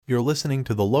You're listening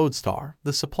to The Lodestar,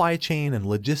 the supply chain and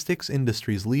logistics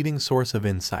industry's leading source of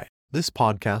insight. This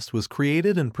podcast was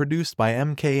created and produced by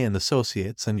MK and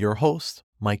Associates and your host,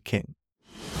 Mike King.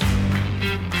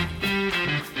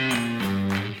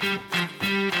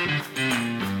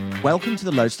 Welcome to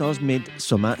the Lodestar's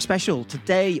Midsummer special.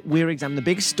 Today, we're examining the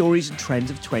biggest stories and trends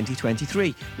of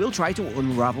 2023. We'll try to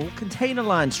unravel container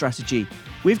line strategy.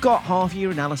 We've got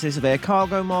half-year analysis of air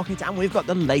cargo market, and we've got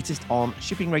the latest on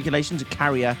shipping regulations and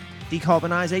carrier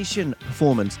decarbonisation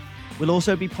performance. We'll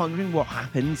also be pondering what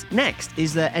happens next.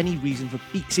 Is there any reason for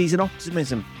peak season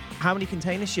optimism? How many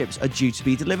container ships are due to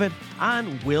be delivered?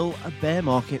 And will a bear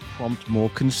market prompt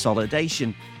more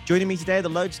consolidation? Joining me today are the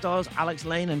Lodestars, Alex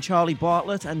Lane and Charlie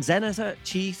Bartlett, and Zenith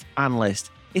Chief Analyst.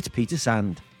 It's Peter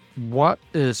Sand. What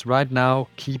is right now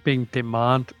keeping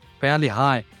demand fairly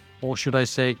high, or should I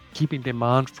say keeping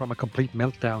demand from a complete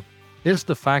meltdown, is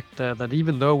the fact that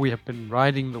even though we have been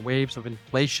riding the waves of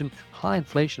inflation, high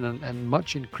inflation and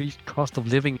much increased cost of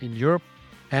living in Europe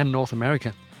and North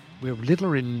America, we have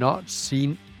literally not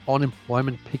seen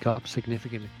unemployment pick up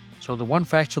significantly. So the one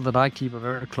factor that I keep a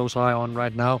very close eye on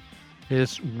right now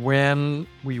is when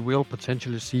we will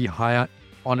potentially see higher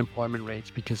unemployment rates,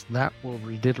 because that will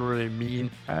literally mean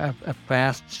a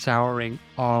fast souring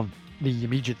of the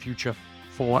immediate future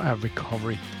for a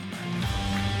recovery.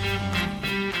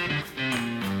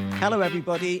 Hello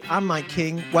everybody, I'm Mike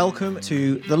King. Welcome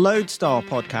to the Lodestar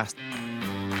podcast.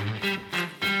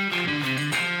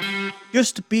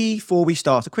 Just before we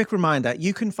start, a quick reminder,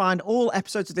 you can find all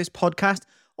episodes of this podcast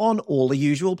on all the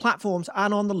usual platforms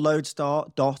and on the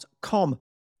lodestar.com,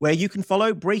 where you can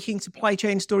follow breaking supply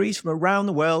chain stories from around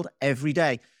the world every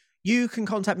day. You can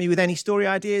contact me with any story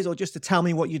ideas or just to tell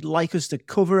me what you'd like us to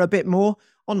cover a bit more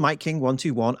on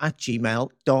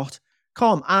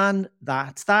mikeking121@gmail.com. And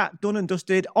that's that, done and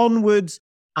dusted, onwards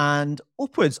and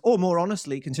upwards, or more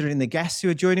honestly, considering the guests who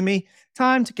are joining me,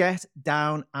 time to get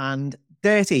down and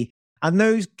dirty. And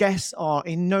those guests are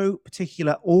in no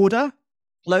particular order.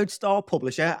 Lodestar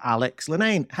publisher Alex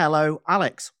Lane. Hello,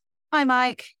 Alex. Hi,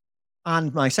 Mike.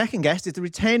 And my second guest is the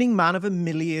returning man of 1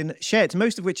 million shirts,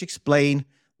 most of which explain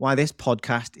why this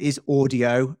podcast is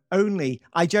audio only.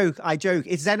 I joke.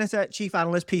 It's Zenith Chief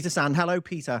Analyst Peter Sand. Hello,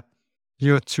 Peter.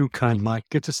 You're too kind, Mike.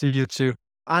 Good to see you too.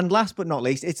 And last but not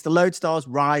least, it's the Lodestar's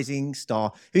rising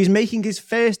star, who's making his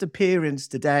first appearance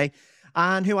today,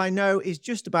 and who I know is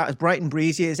just about as bright and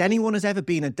breezy as anyone has ever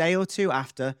been a day or two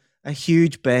after a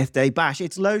huge birthday bash.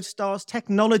 It's Lodestar's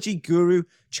technology guru,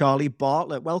 Charlie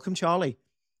Bartlett. Welcome, Charlie.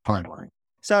 Hi, Mike.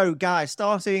 So, guys,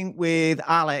 starting with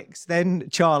Alex, then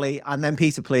Charlie, and then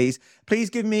Peter, please.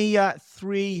 Please give me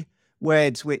 3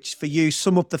 words which, for you,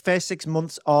 sum up the first 6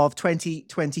 months of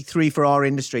 2023 for our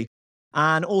industry.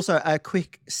 And also a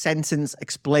quick sentence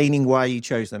explaining why you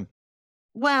chose them.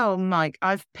 Well, Mike,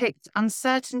 I've picked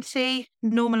uncertainty,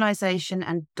 normalization,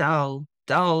 and dull.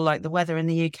 Dull, like the weather in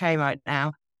the UK right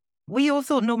now. We all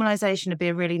thought normalization would be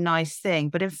a really nice thing,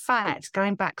 but in fact,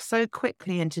 going back so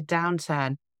quickly into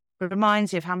downturn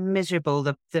reminds you of how miserable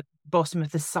the bottom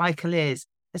of the cycle is,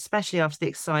 especially after the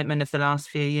excitement of the last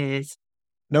few years.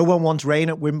 No one wants rain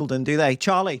at Wimbledon, do they?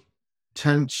 Charlie?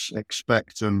 Tense,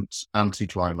 expectant,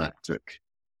 anticlimactic.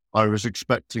 I was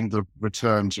expecting the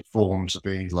return to form to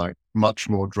be much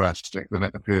more drastic than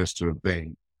it appears to have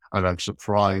been. And I'm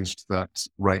surprised that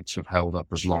rates have held up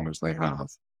as long as they have.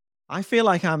 I feel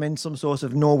like I'm in some sort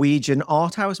of Norwegian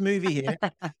art house movie here.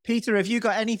 Peter, have you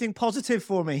got anything positive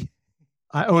for me?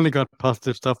 I only got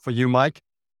positive stuff for you, Mike.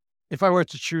 If I were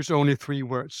to choose only 3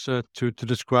 words to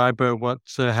describe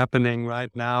what's happening right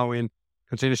now in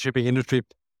container shipping industry,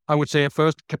 I would say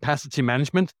first, capacity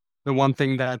management. The one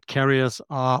thing that carriers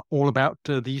are all about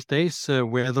these days,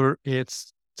 whether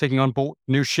it's taking on board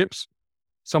new ships,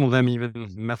 some of them even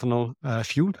methanol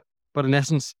fueled. But in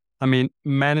essence,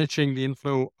 managing the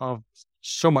inflow of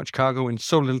so much cargo in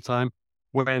so little time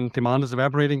when demand is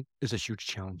evaporating is a huge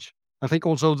challenge. I think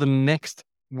also the next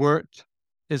word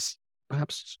is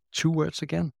perhaps 2 words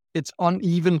again. It's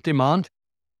uneven demand.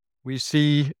 We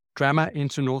see drama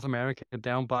into North America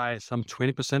down by some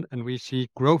 20%, and we see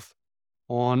growth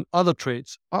on other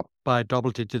trades up by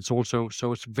double digits also.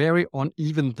 So it's very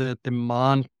uneven, the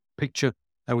demand picture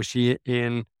that we see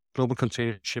in global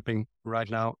container shipping right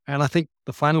now. And I think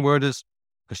the final word is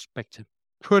perspective.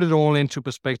 Put it all into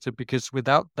perspective, because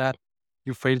without that,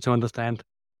 you fail to understand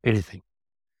anything.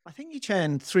 I think you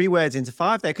turned 3 words into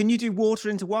 5 there. Can you do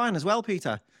water into wine as well,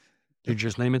 Peter? You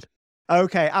just name it.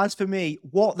 Okay, as for me,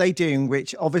 what they doing,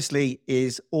 which obviously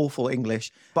is awful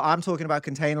English, but I'm talking about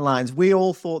container lines. We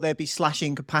all thought they'd be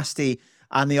slashing capacity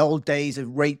and the old days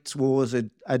of rates wars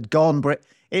had gone, but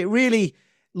it really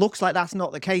Looks like that's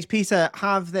not the case. Peter,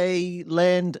 have they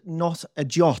learned not a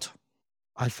jot?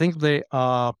 I think they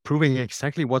are proving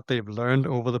exactly what they've learned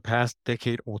over the past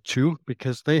decade or two,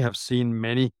 because they have seen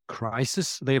many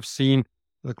crises. They have seen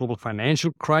the global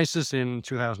financial crisis in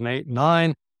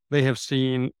 2008-9. They have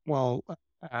seen,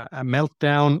 a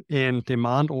meltdown in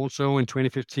demand also in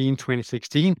 2015,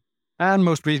 2016, and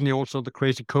most recently also the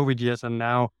crazy COVID years, and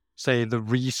now, say, the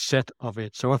reset of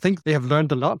it. So I think they have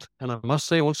learned a lot. And I must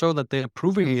say also that they are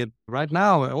proving it right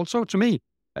now, also to me.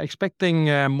 Expecting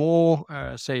more,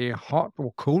 say, hot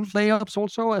or cold layups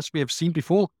also, as we have seen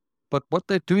before. But what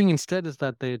they're doing instead is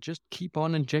that they just keep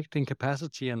on injecting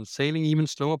capacity and sailing even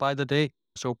slower by the day.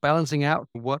 So balancing out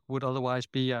what would otherwise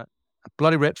be a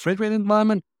bloody red freight rate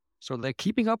environment. So they're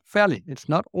keeping up fairly. It's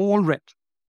not all red.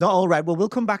 Not all right. Well, we'll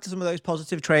come back to some of those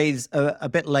positive trades a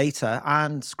bit later,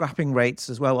 and scrapping rates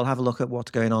as well. We'll have a look at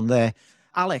what's going on there.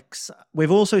 Alex, we've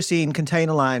also seen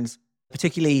container lines,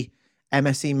 particularly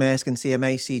MSC, Maersk and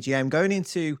CMA CGM, going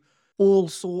into all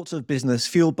sorts of business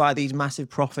fueled by these massive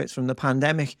profits from the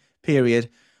pandemic period.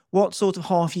 What sort of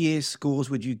half-year scores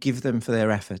would you give them for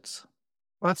their efforts?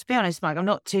 Well, to be honest, Mike, I'm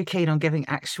not too keen on giving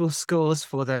actual scores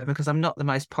for them because I'm not the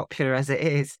most popular as it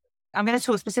is. I'm going to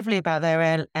talk specifically about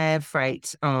their air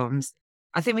freight arms.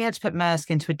 I think we had to put Maersk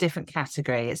into a different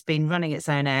category. It's been running its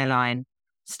own airline,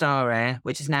 Star Air,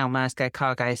 which is now Maersk Air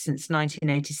Cargo, since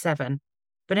 1987.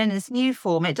 But in its new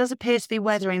form, it does appear to be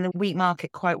weathering the weak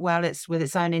market quite well. It's with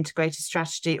its own integrated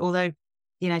strategy, although,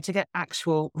 to get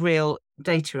actual real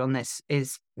data on this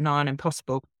is nigh on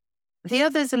impossible. The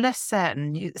others are less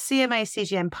certain. CMA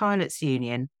CGM Pilots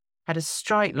Union had a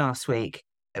strike last week.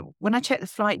 When I checked the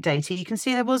flight data, you can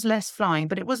see there was less flying,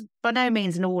 but it was by no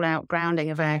means an all-out grounding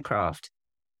of aircraft.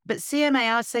 But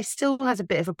CMA, I'd say, still has a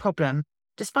bit of a problem,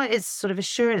 despite its sort of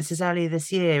assurances earlier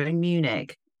this year in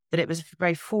Munich that it was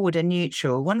very forward and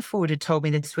neutral. One forwarder told me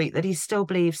this week that he still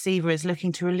believes CEVA is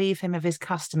looking to relieve him of his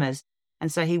customers,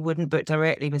 and so he wouldn't book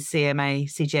directly with CMA,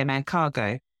 CGM Air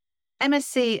Cargo.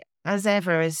 MSC, as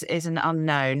ever, is an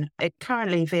unknown. It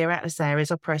currently, via Atlas Air,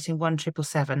 is operating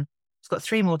 777. It's got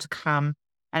 3 more to come,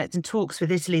 and it's in talks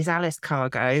with Italy's Alice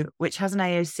Cargo, which has an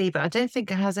AOC, but I don't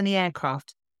think it has any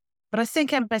aircraft. But I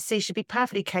think MSC should be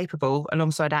perfectly capable,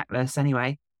 alongside Atlas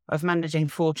anyway, of managing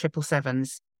 4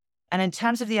 777s. And in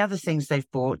terms of the other things they've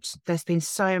bought, there's been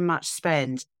so much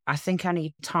spend. I think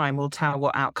only time will tell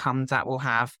what outcome that will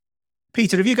have.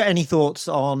 Peter, have you got any thoughts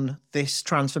on this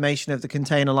transformation of the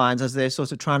container lines as they're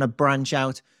sort of trying to branch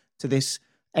out to this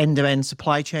end-to-end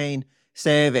supply chain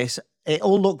service? It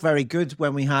all looked very good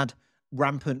when we had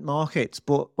rampant markets,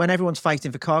 but when everyone's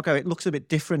fighting for cargo, it looks a bit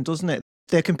different, doesn't it?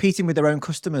 They're competing with their own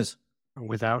customers.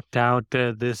 Without doubt,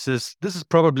 this is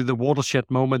probably the watershed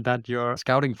moment that you're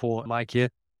scouting for, Mike, here.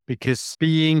 Because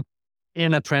being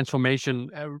in a transformation,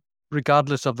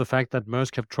 regardless of the fact that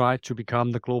Maersk have tried to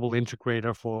become the global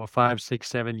integrator for 5, 6,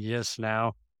 7 years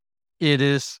now, it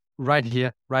is right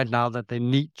here, right now, that they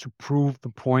need to prove the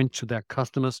point to their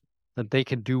customers that they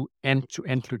can do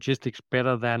end-to-end logistics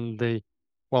better than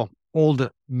all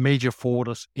the major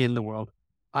forwarders in the world.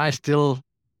 I still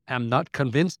am not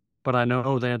convinced, but I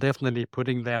know they're definitely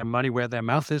putting their money where their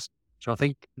mouth is. So I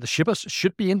think the shippers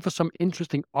should be in for some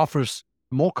interesting offers.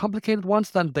 More complicated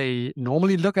ones than they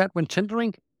normally look at when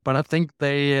tendering, but I think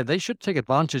they should take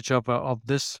advantage of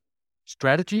this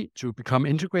strategy to become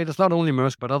integrators. Not only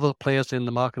Maersk, but other players in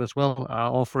the market as well are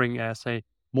offering,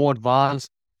 more advanced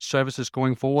services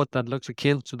going forward that looks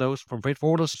akin to those from freight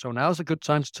forwarders. So now is a good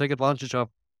time to take advantage of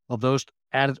those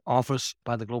added offers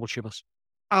by the global shippers.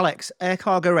 Alex, air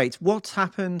cargo rates, what's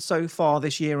happened so far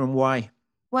this year and why?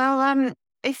 Well,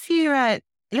 if you're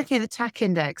looking at the TAC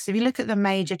index, if you look at the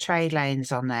major trade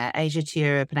lanes on there, Asia to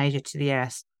Europe and Asia to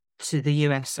the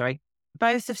US,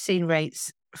 both have seen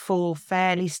rates fall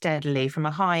fairly steadily from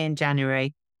a high in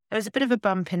January. There was a bit of a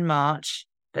bump in March,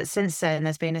 but since then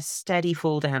there's been a steady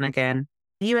fall down again.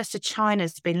 The US to China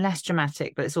has been less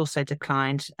dramatic, but it's also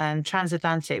declined. And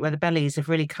transatlantic, where the bellies have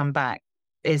really come back,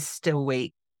 is still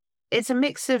weak. It's a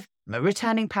mix of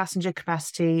returning passenger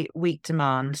capacity, weak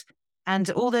demand, and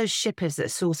all those shippers that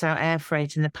sought out air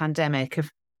freight in the pandemic have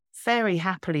very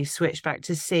happily switched back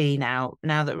to sea now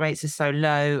that rates are so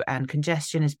low and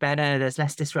congestion is better, there's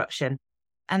less disruption.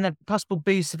 And the possible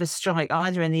boosts of a strike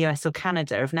either in the US or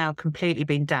Canada have now completely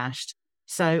been dashed.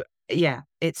 So, yeah,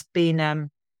 it's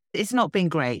not been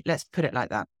great. Let's put it like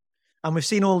that. And we've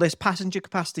seen all this passenger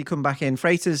capacity come back in.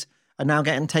 Freighters are now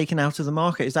getting taken out of the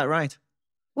market. Is that right?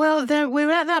 Well,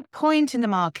 we're at that point in the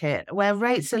market where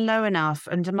rates are low enough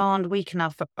and demand weak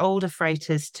enough for older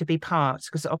freighters to be parked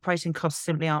because operating costs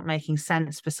simply aren't making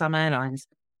sense for some airlines.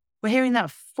 We're hearing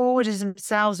that forwarders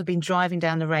themselves have been driving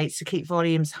down the rates to keep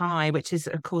volumes high, which is,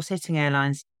 of course, hitting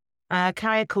airlines. A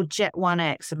carrier called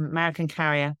Jet1X, an American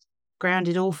carrier,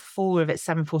 grounded all 4 of its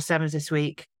 747s this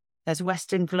week. There's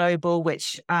Western Global,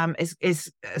 which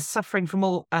is suffering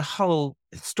from a whole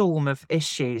storm of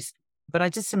issues. But I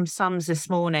did some sums this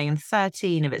morning, and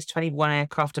 13 of its 21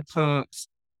 aircraft are parked.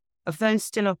 Of those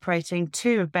still operating,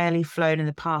 2 have barely flown in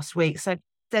the past week. So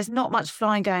there's not much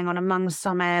flying going on among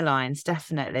some airlines,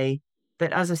 definitely.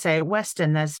 But as I say, at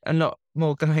Western, there's a lot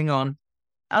more going on.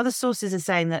 Other sources are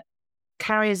saying that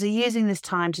carriers are using this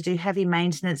time to do heavy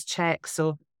maintenance checks,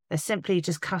 or they're simply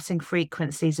just cutting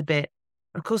frequencies a bit.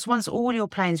 Of course, once all your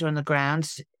planes are on the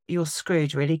ground, you're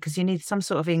screwed, really, because you need some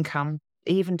sort of income,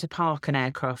 even to park an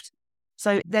aircraft.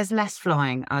 So there's less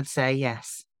flying, I'd say,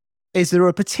 yes. Is there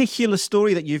a particular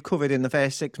story that you've covered in the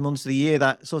first 6 months of the year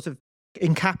that sort of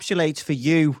encapsulates for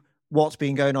you what's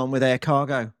been going on with air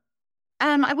cargo?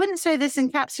 I wouldn't say this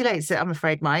encapsulates it, I'm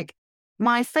afraid, Mike.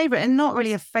 My favourite, and not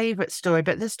really a favourite story,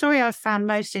 but the story I've found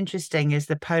most interesting is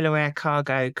the Polar Air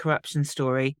Cargo corruption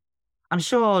story. I'm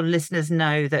sure listeners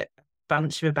know that a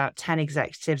bunch of about 10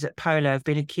 executives at Polar have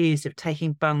been accused of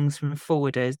taking bungs from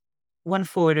forwarders. One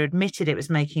forwarder admitted it was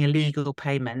making illegal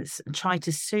payments and tried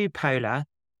to sue Polar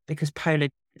because Polar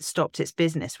stopped its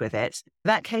business with it.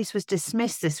 That case was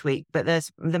dismissed this week, but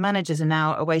the managers are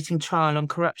now awaiting trial on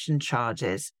corruption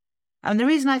charges. And the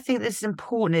reason I think this is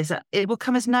important is that it will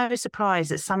come as no surprise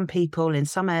that some people in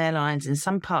some airlines in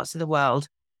some parts of the world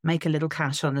make a little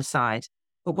cash on the side.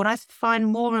 But what I find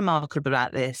more remarkable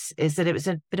about this is that it was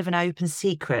a bit of an open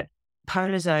secret.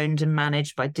 Polar's owned and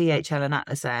managed by DHL and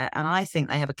Atlas Air, and I think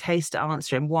they have a case to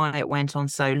answer in why it went on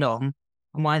so long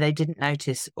and why they didn't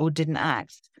notice or didn't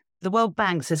act. The World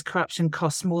Bank says corruption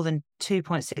costs more than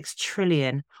 2.6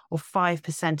 trillion or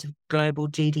 5% of global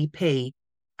GDP.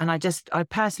 And I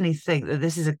personally think that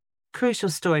this is a crucial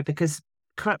story because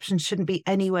corruption shouldn't be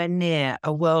anywhere near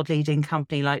a world-leading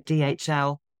company like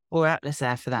DHL or Atlas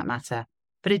Air for that matter.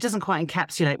 But it doesn't quite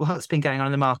encapsulate what's been going on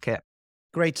in the market.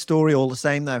 Great story all the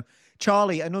same, though.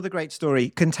 Charlie, another great story.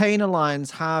 Container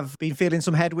lines have been feeling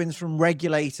some headwinds from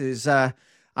regulators, and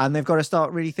they've got to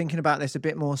start really thinking about this a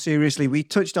bit more seriously. We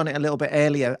touched on it a little bit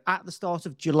earlier. At the start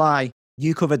of July,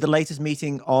 you covered the latest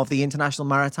meeting of the International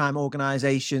Maritime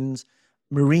Organization's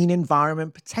Marine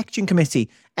Environment Protection Committee,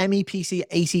 MEPC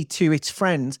 82, its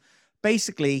friends.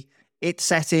 Basically, it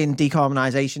set in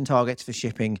decarbonisation targets for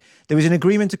shipping. There was an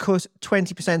agreement to cut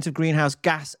 20% of greenhouse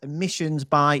gas emissions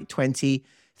by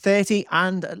 2030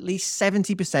 and at least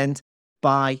 70%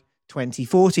 by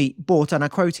 2040. But, and I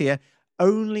quote here,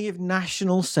 only if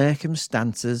national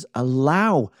circumstances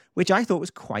allow, which I thought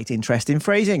was quite interesting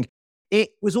phrasing.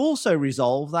 It was also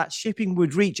resolved that shipping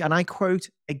would reach, and I quote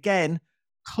again,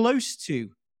 close to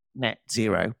net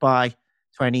zero by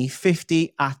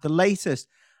 2050 at the latest.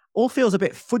 All feels a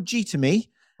bit fudgy to me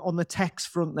on the text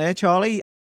front there, Charlie.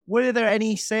 Were there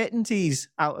any certainties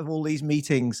out of all these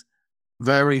meetings?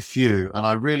 Very few. And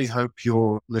I really hope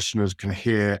your listeners can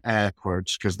hear air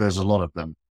quotes because there's a lot of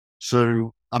them.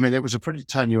 So, I mean, it was a pretty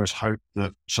tenuous hope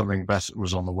that something better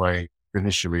was on the way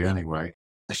initially anyway.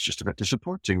 It's just a bit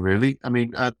disappointing, really. I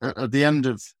mean, at the end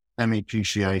of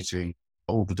MEPC 80,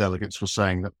 all the delegates were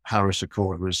saying that Paris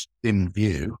Accord was in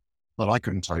view, but I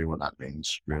couldn't tell you what that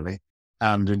means, really.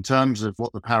 And in terms of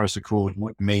what the Paris Accord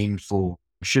would mean for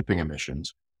shipping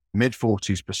emissions,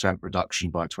 mid-40% reduction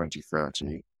by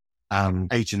 2030 and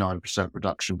 89%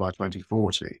 reduction by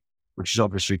 2040, which is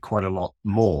obviously quite a lot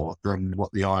more than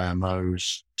what the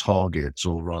IMO's targets,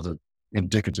 or rather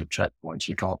indicative checkpoints,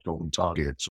 you can't call them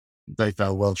targets, they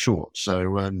fell well short.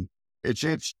 So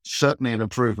it's certainly an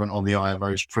improvement on the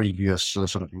IMO's previous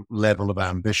sort of level of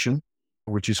ambition,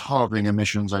 which is halving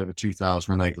emissions over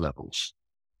 2008 levels.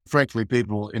 Frankly,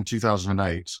 people in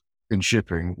 2008 in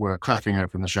shipping were cracking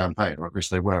open the champagne, or at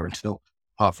least they were until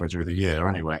halfway through the year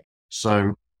anyway.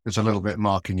 So it's a little bit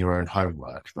marking your own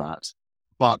homework, that.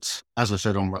 But as I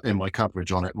said in my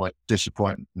coverage on it, my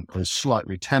disappointment is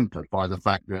slightly tempered by the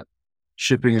fact that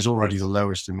shipping is already the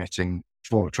lowest emitting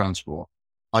form of transport.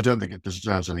 I don't think it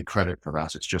deserves any credit for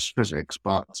that. It's just physics.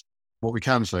 But what we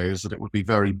can say is that it would be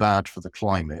very bad for the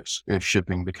climate if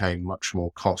shipping became much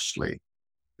more costly,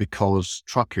 because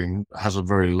trucking has a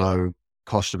very low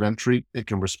cost of entry. It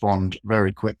can respond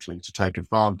very quickly to take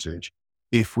advantage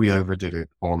if we overdid it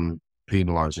on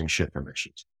penalising ship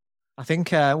emissions. I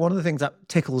think one of the things that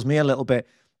tickles me a little bit,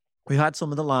 we've had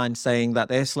some of the lines saying that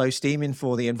they're slow steaming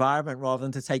for the environment rather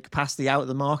than to take capacity out of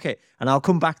the market. And I'll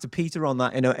come back to Peter on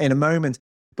that in a moment.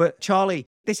 But Charlie,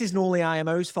 this isn't all the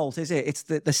IMO's fault, is it? It's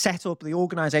the setup, the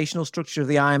organisational structure of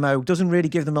the IMO doesn't really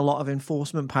give them a lot of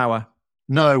enforcement power.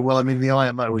 No, well, I mean, the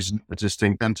IMO isn't a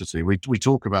distinct entity. We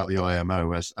talk about the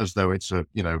IMO as though it's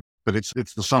but it's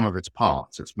the sum of its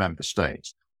parts, its member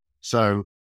states. So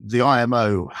the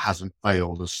IMO hasn't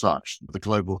failed as such. The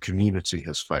global community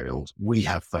has failed. We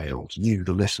have failed. You,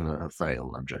 the listener, have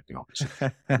failed. I'm joking, obviously.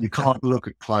 You can't look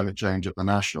at climate change at the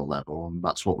national level, and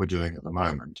that's what we're doing at the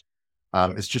moment.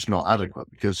 It's just not adequate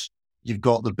because you've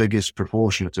got the biggest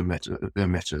proportionate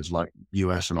emitters like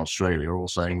US and Australia all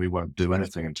saying we won't do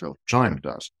anything until China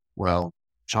does. Well,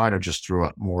 China just threw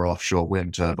up more offshore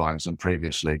wind turbines than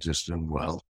previously existed in the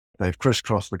world. They've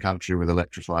crisscrossed the country with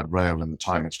electrified rail in the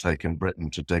time it's taken Britain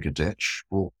to dig a ditch,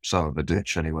 or some of a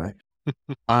ditch anyway.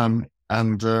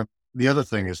 The other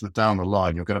thing is that down the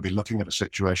line, you're going to be looking at a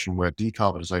situation where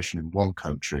decarbonisation in one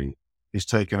country is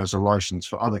taken as a license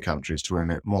for other countries to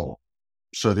emit more.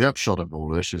 So the upshot of all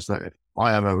this is that if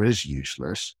IMO is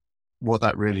useless, what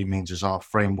that really means is our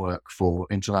framework for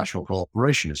international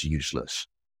cooperation is useless.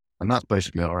 And that's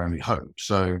basically our only hope.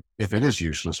 So if it is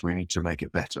useless, we need to make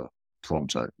it better.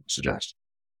 Toronto suggest.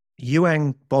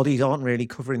 UN bodies aren't really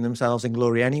covering themselves in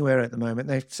glory anywhere at the moment.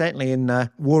 They're certainly in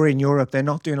war in Europe. They're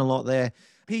not doing a lot there.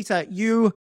 Peter,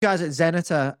 you guys at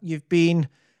Zenita, you've been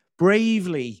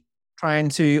bravely trying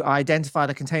to identify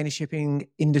the container shipping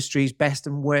industry's best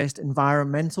and worst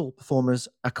environmental performers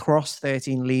across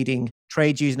 13 leading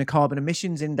trades using a carbon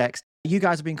emissions index. You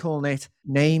guys have been calling it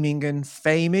naming and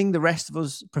faming. The rest of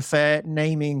us prefer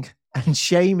naming and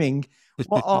shaming.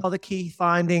 What are the key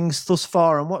findings thus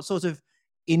far, and what sort of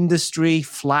industry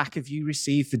flack have you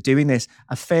received for doing this?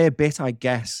 A fair bit, I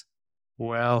guess.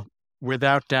 Well,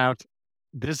 without doubt,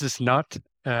 this is not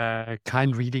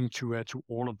kind reading to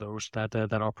all of those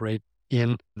that operate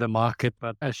in the market.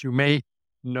 But as you may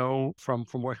know from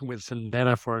working with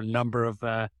Zenita for a number of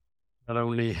not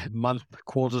only months,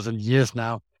 quarters, and years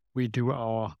now, we do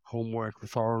our homework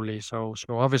thoroughly. So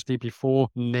obviously before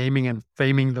naming and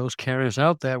faming those carriers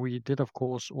out there, we did, of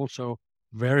course, also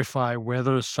verify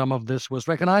whether some of this was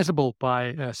recognizable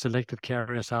by selected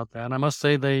carriers out there. And I must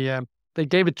say they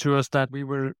gave it to us that we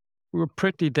were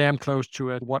pretty damn close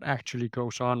to what actually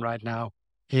goes on right now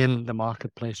in the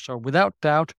marketplace. So without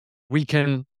doubt, we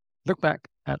can look back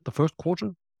at the first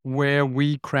quarter where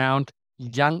we crowned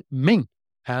Yang Ming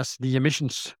as the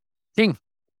emissions king,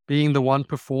 being the one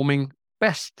performing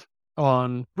best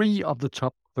on 3 of the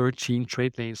top 13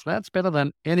 trade lanes. That's better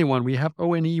than anyone. We have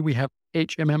ONE, we have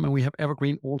HMM, and we have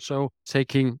Evergreen also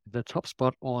taking the top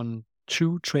spot on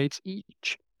 2 trades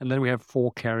each. And then we have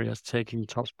 4 carriers taking the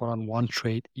top spot on 1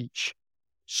 trade each.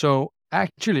 So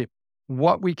actually,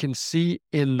 what we can see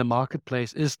in the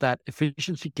marketplace is that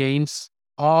efficiency gains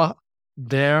are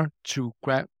there to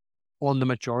grab on the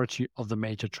majority of the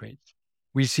major trades.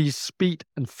 We see speed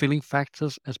and filling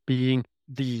factors as being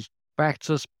the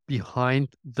factors behind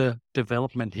the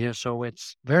development here. So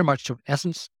it's very much of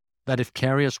essence that if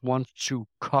carriers want to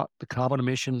cut the carbon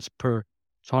emissions per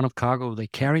ton of cargo they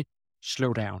carry,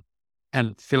 slow down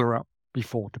and fill her up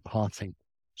before departing.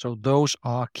 So those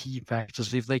are key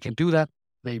factors. If they can do that,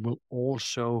 they will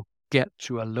also get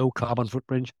to a low carbon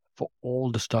footprint for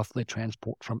all the stuff they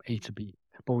transport from A to B.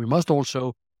 But we must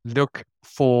also look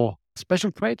for special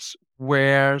trades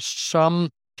where some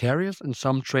carriers and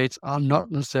some trades are not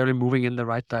necessarily moving in the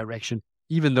right direction.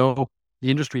 Even though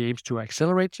the industry aims to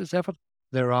accelerate this effort,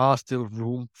 there are still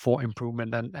room for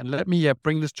improvement. And let me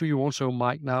bring this to you also,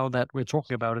 Mike, now that we're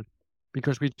talking about it,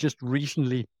 because we just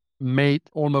recently made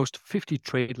almost 50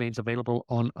 trade lanes available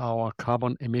on our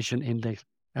carbon emission index.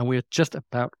 And we're just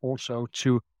about also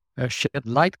to shed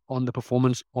light on the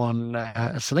performance on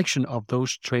a selection of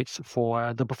those trades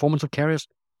for the performance of carriers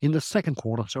in the second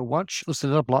quarter. So watch the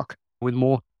Zenita block with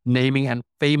more naming and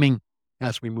faming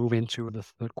as we move into the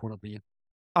third quarter of the year.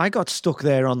 I got stuck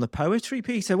there on the poetry,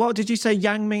 Peter. What did you say?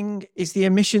 Yang Ming is the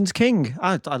emissions king.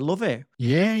 I love it.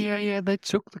 Yeah. They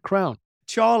took the crown.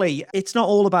 Charlie, it's not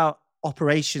all about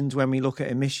operations when we look at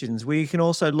emissions. We can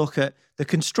also look at the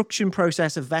construction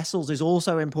process of vessels is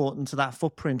also important to that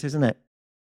footprint, isn't it?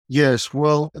 Yes,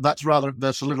 well, that's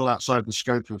a little outside the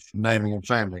scope of naming and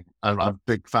faming. And I'm a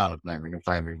big fan of naming and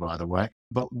faming, by the way.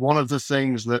 But one of the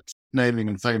things that naming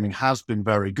and faming has been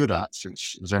very good at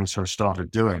since Zenita started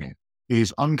doing it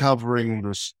is uncovering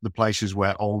the places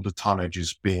where older tonnage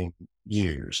is being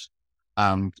used.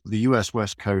 And the US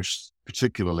West Coast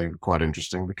particularly quite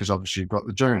interesting because obviously you've got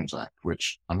the Jones Act,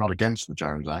 which I'm not against the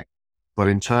Jones Act, but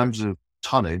in terms of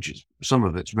tonnage, some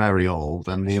of it's very old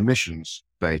and the emissions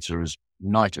data is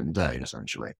night and day,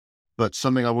 essentially. But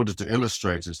something I wanted to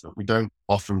illustrate is that we don't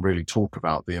often really talk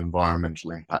about the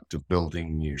environmental impact of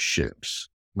building new ships.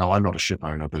 Now, I'm not a ship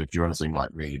owner, but if you're anything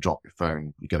like me, you drop your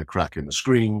phone, you get a crack in the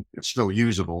screen, it's still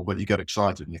usable, but you get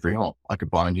excited and you think, oh, I could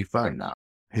buy a new phone now.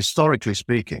 Historically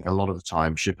speaking, a lot of the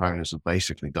time, ship owners have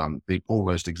basically done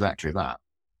almost exactly that.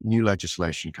 New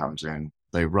legislation comes in,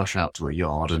 they rush out to a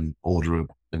yard and order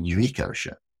a new eco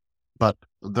ship. But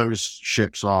those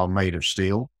ships are made of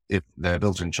steel. If they're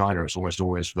built in China, it's almost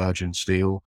always virgin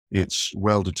steel. It's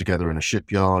welded together in a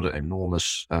shipyard at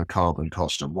enormous carbon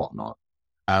cost and whatnot.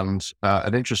 And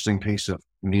an interesting piece of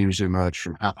news emerged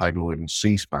from Hapag-Lloyd and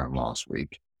C-SPAN last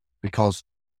week, because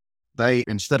they,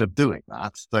 instead of doing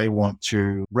that, they want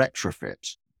to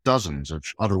retrofit dozens of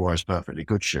otherwise perfectly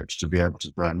good ships to be able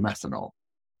to burn methanol,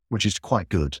 which is quite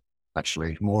good,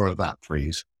 actually. More of that,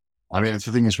 please. I mean, the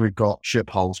thing is, we've got ship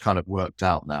hulls kind of worked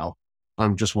out now.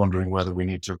 I'm just wondering whether we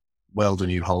need to weld a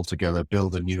new hull together,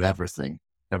 build a new everything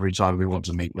every time we want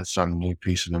to meet with some new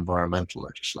piece of environmental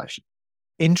legislation.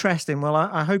 Interesting. Well,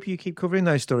 I hope you keep covering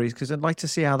those stories because I'd like to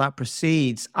see how that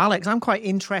proceeds. Alex, I'm quite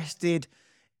interested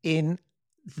in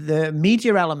the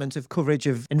media element of coverage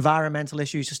of environmental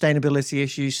issues, sustainability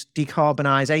issues,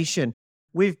 decarbonisation.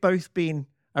 We've both been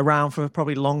around for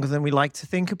probably longer than we like to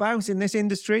think about in this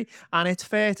industry. And it's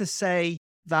fair to say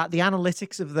that the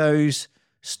analytics of those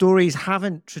stories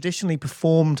haven't traditionally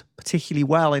performed particularly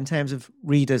well in terms of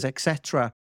readers,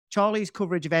 etc. Charlie's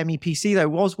coverage of MEPC, though,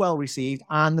 was well received.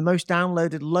 And the most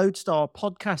downloaded Lodestar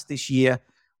podcast this year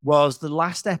was the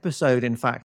last episode, in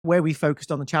fact, where we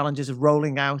focused on the challenges of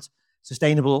rolling out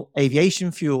sustainable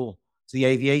aviation fuel to the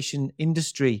aviation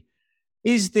industry.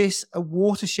 Is this a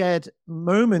watershed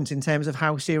moment in terms of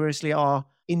how seriously our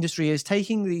industry is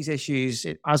taking these issues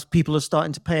as people are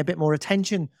starting to pay a bit more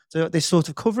attention to this sort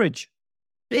of coverage?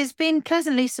 It's been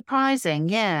pleasantly surprising.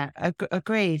 Yeah,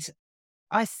 agreed.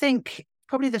 I think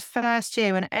probably the first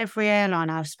year when every airline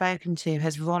I've spoken to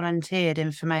has volunteered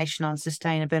information on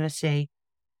sustainability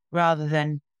rather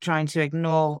than trying to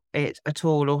ignore it at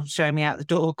all or show me out the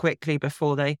door quickly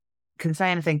before they can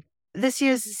say anything. This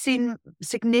year's seen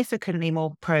significantly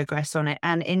more progress on it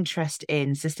and interest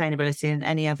in sustainability than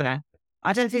any other.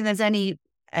 I don't think there's any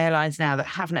airlines now that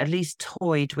haven't at least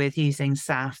toyed with using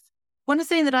SAF. One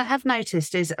thing that I have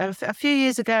noticed is a few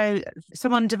years ago,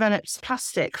 someone developed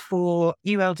plastic for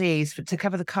ULDs to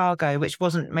cover the cargo, which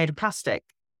wasn't made of plastic.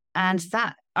 And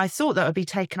that I thought that would be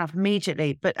taken up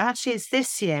immediately. But actually, it's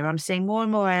this year I'm seeing more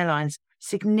and more airlines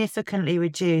significantly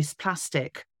reduce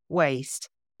plastic waste.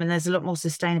 And there's a lot more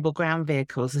sustainable ground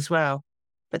vehicles as well.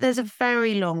 But there's a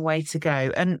very long way to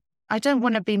go. And I don't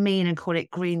want to be mean and call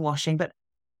it greenwashing, but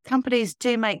companies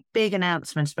do make big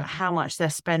announcements about how much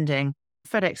they're spending.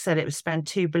 FedEx said it would spend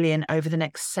 $2 billion over the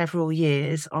next several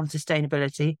years on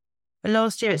sustainability. But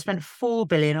last year, it spent $4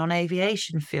 billion on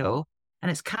aviation fuel, and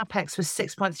its capex was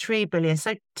 $6.3 billion.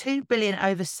 So $2 billion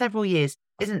over several years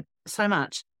isn't so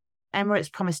much.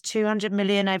 Emirates promised $200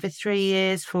 million over 3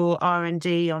 years for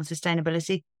R&D on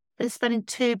sustainability. They're spending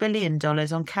 $2 billion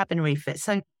on cabin refits.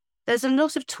 So there's a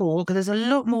lot of talk, there's a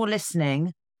lot more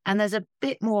listening, and there's a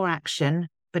bit more action,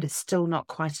 but it's still not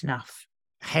quite enough.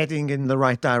 Heading in the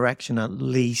right direction, at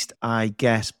least, I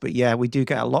guess. But yeah, we do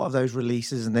get a lot of those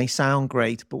releases and they sound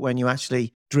great. But when you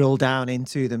actually drill down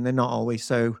into them, they're not always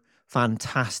so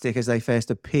fantastic as they first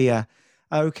appear.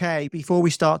 Okay, before we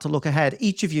start to look ahead,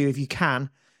 each of you, if you can,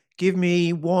 give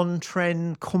me one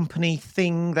trend, company,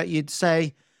 thing that you'd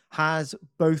say has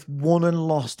both won and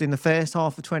lost in the first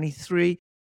half of 23,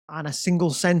 and a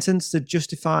single sentence to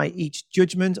justify each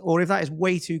judgment. Or if that is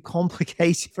way too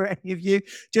complicated for any of you,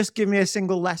 just give me a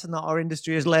single lesson that our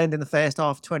industry has learned in the first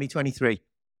half of 2023.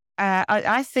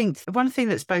 I think one thing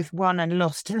that's both won and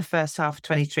lost in the first half of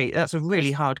 23, that's a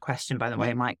really hard question, by the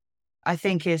way, Mike, I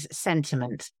think is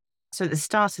sentiment. So at the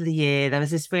start of the year, there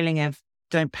was this feeling of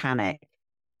don't panic.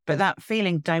 But that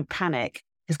feeling, don't panic,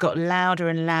 has got louder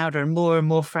and louder and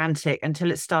more frantic until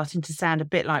it's starting to sound a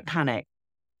bit like panic.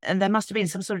 And there must have been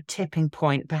some sort of tipping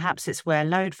point. Perhaps it's where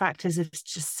load factors have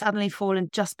just suddenly fallen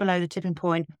just below the tipping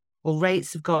point, or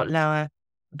rates have got lower.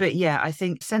 But yeah, I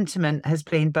think sentiment has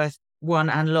been both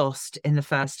won and lost in the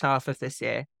first half of this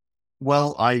year.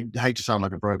 Well, I hate to sound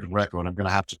like a broken record. I'm going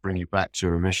to have to bring you back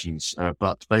to emissions.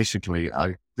 But basically,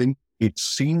 I think it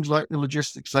seems like the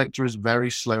logistics sector is very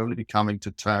slowly coming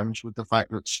to terms with the fact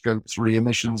that Scope 3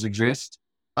 emissions exist.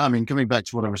 I mean, coming back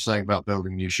to what I was saying about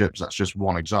building new ships, that's just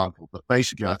one example. But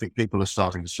basically, I think people are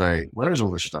starting to say, where is all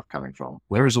this stuff coming from?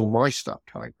 Where is all my stuff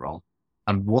coming from?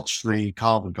 And what's the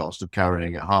carbon cost of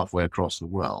carrying it halfway across the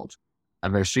world?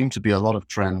 And there seem to be a lot of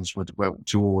trends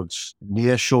towards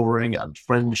near-shoring and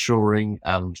friend-shoring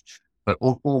but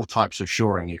all types of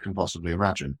shoring you can possibly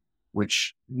imagine,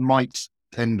 which might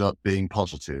end up being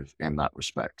positive in that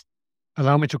respect.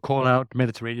 Allow me to call out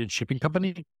Mediterranean Shipping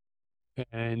Company.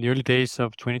 In the early days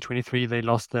of 2023, they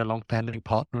lost their long-standing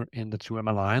partner in the 2M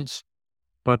Alliance,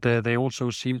 but they also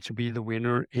seem to be the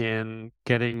winner in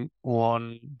getting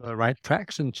on the right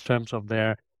tracks in terms of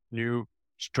their new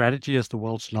strategy as the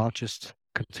world's largest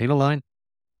container line,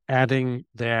 adding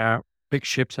their big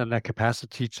ships and their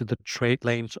capacity to the trade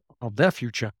lanes of their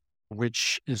future,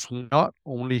 which is not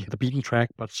only the beaten track,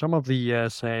 but some of the,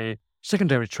 say,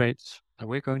 secondary trades that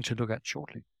we're going to look at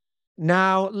shortly.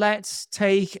 Now, let's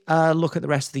take a look at the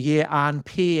rest of the year and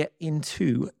peer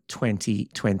into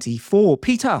 2024.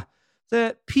 Peter,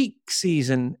 the peak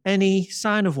season, any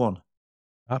sign of one?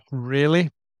 Not really,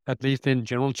 at least in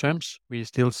general terms. We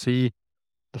still see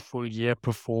the full year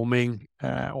performing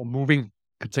or moving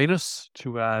containers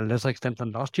to a lesser extent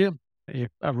than last year. If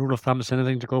a rule of thumb is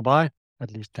anything to go by,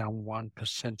 at least down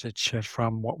 1%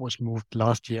 from what was moved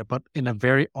last year, but in a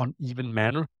very uneven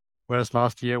manner. Whereas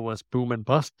last year was boom and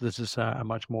bust, this is a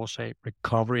much more, say,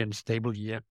 recovery and stable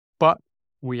year. But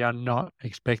we are not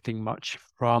expecting much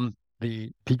from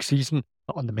the peak season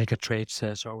on the mega trades.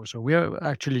 So we are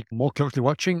actually more closely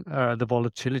watching the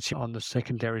volatility on the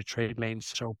secondary trade lanes.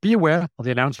 So be aware of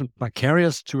the announcement by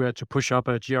carriers to push up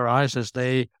GRIs as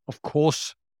they, of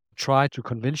course, try to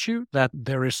convince you that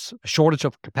there is a shortage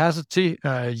of capacity.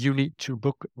 You need to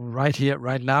book right here,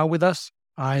 right now with us.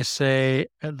 I say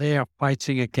they are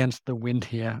fighting against the wind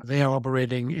here. They are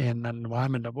operating in an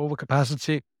environment of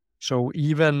overcapacity. So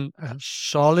even a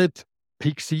solid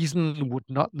peak season would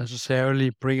not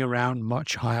necessarily bring around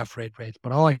much higher freight rates.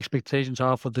 But our expectations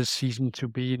are for this season to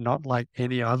be not like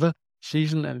any other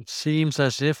season. And it seems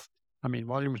as if,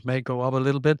 volumes may go up a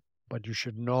little bit, but you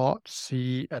should not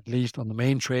see, at least on the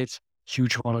main trades,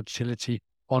 huge volatility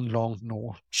on long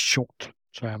nor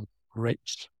short-term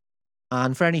rates.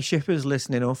 And for any shippers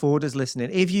listening or forwarders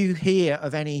listening, if you hear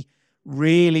of any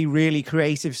really, really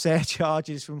creative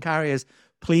surcharges from carriers,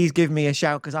 please give me a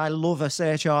shout, because I love a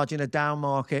surcharge in a down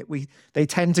market. They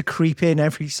tend to creep in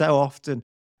every so often.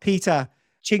 Peter,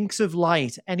 chinks of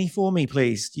light, any for me,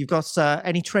 please? You've got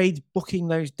any trades booking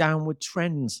those downward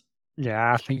trends?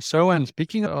 Yeah, I think so. And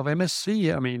speaking of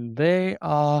MSC, they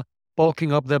are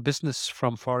bulking up their business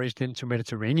from Far East into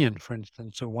Mediterranean, for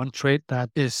instance. So one trade that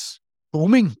is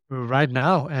booming right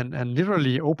now and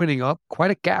literally opening up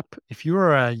quite a gap. If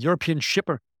you're a European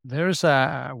shipper, there's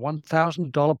a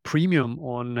 $1,000 premium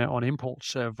on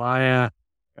imports via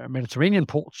Mediterranean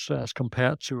ports as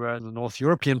compared to the North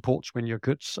European ports when your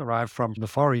goods arrive from the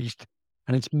Far East.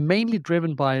 And it's mainly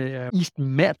driven by East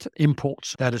Med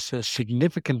imports that is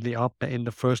significantly up in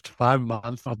the first 5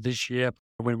 months of this year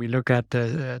when we look at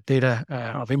the data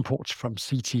of imports from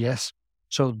CTS.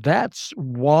 So that's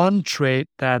one trade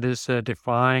that is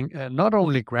defying not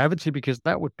only gravity, because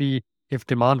that would be if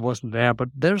demand wasn't there, but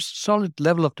there's solid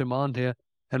level of demand here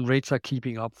and rates are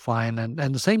keeping up fine. And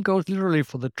the same goes literally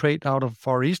for the trade out of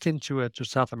Far East into to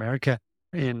South America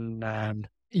in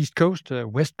East Coast,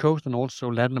 West Coast, and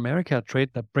also Latin America, a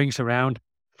trade that brings around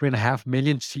 3.5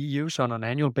 million CEUs on an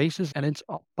annual basis, and it's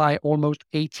up by almost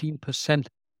 18%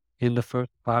 in the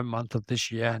first 5 months of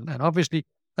this year. And obviously,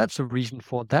 that's a reason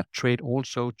for that trade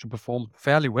also to perform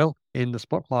fairly well in the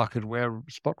spot market, where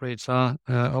spot rates are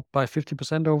up by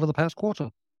 50% over the past quarter.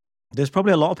 There's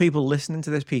probably a lot of people listening to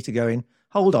this, Peter, going,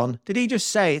 hold on, did he just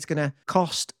say it's going to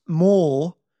cost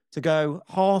more to go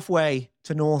halfway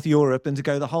to North Europe than to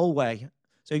go the whole way?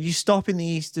 So if you stop in the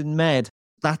Eastern Med,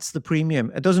 that's the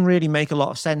premium. It doesn't really make a lot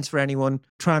of sense for anyone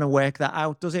trying to work that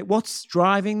out, does it? What's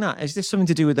driving that? Is this something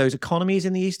to do with those economies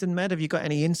in the Eastern Med? Have you got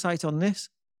any insight on this?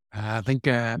 I think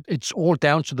it's all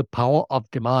down to the power of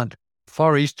demand.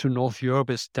 Far East to North Europe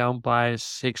is down by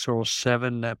 6 or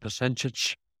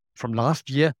 7% from last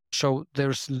year. So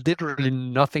there's literally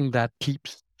nothing that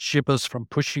keeps shippers from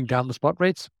pushing down the spot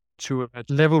rates to a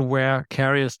level where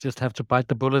carriers just have to bite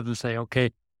the bullet and say, okay,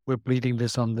 we're bleeding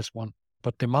this on this one.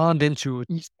 But demand into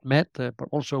East Med, but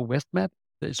also West Med,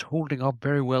 is holding up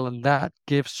very well. And that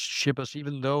gives shippers,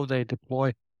 even though they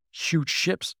deploy huge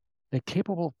ships, they're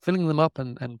capable of filling them up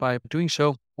and by doing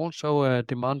so, also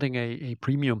demanding a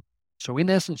premium. So in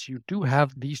essence, you do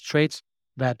have these trades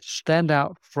that stand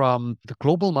out from the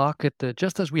global market,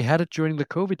 just as we had it during the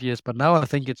COVID years. But now I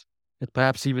think it's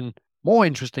perhaps even more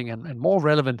interesting and more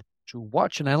relevant to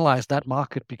watch and analyze that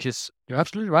market, because you're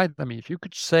absolutely right. If you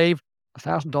could save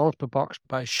 $1,000 per box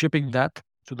by shipping that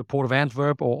to the port of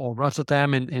Antwerp or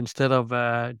Rotterdam instead of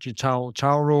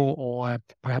Gitauro or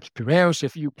perhaps Piraeus,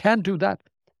 if you can do that,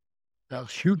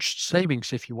 huge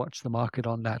savings if you watch the market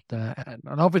on that. And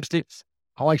obviously,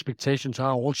 our expectations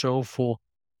are also for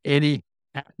any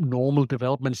normal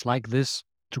developments like this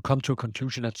to come to a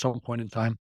conclusion at some point in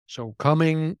time. So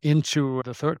coming into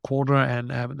the third quarter and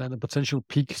then the potential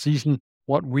peak season,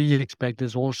 what we expect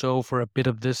is also for a bit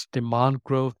of this demand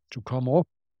growth to come off.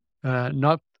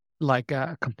 Not like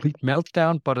a complete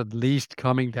meltdown, but at least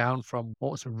coming down from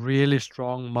what was a really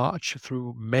strong March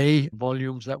through May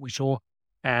volumes that we saw.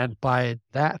 And by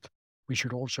that, we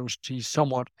should also see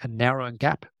somewhat a narrowing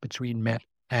gap between Med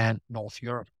and North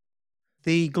Europe.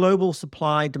 The global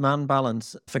supply-demand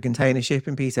balance for container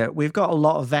shipping, Peter, we've got a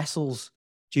lot of vessels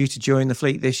due to join the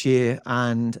fleet this year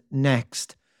and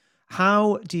next.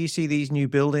 How do you see these new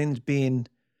buildings being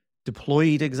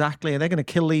deployed exactly? Are they going to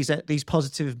kill these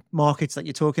positive markets that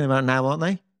you're talking about now, aren't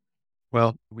they?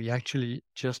 Well, we actually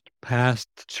just passed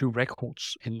 2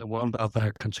 records in the world of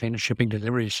container shipping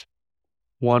deliveries.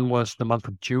 One was the month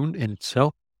of June in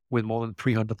itself, with more than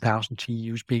 300,000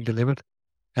 TEUs being delivered.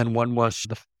 And one was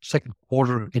the second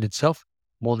quarter in itself,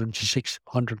 more than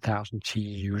 600,000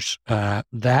 TEUs.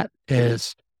 That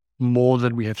is more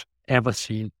than we have ever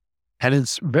seen. And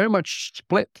it's very much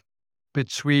split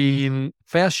between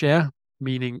fair share,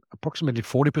 meaning approximately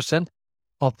 40%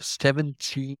 of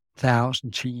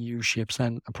 17,000 TEU ships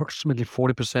and approximately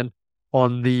 40%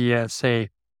 on the, say,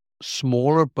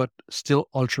 smaller but still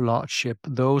ultra-large ship,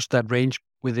 those that range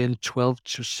within 12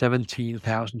 to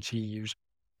 17,000 TEUs.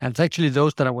 And it's actually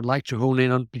those that I would like to hone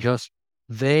in on because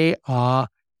they are,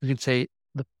 you can say,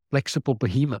 the flexible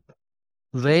behemoth.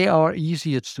 They are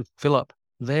easier to fill up.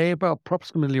 They are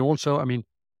approximately also, I mean,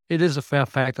 it is a fair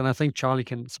fact, and I think Charlie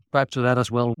can subscribe to that as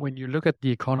well. When you look at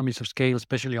the economies of scale,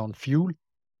 especially on fuel,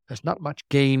 there's not much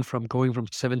gain from going from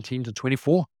 17 to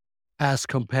 24 as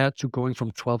compared to going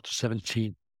from 12 to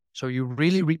 17. So you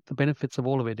really reap the benefits of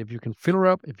all of it. If you can fill her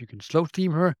up, if you can slow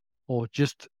steam her, or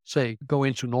just say go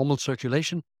into normal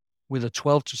circulation with a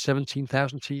 12 to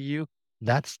 17,000 TEU,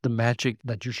 that's the magic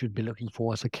that you should be looking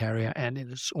for as a carrier. And it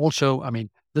is also, I mean,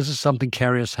 this is something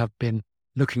carriers have been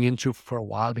looking into for a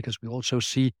while because we also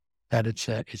see that it's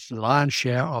the lion's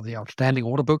share of the outstanding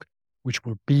order book, which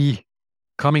will be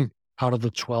coming out of the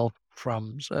 12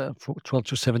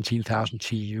 to 17,000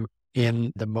 TEU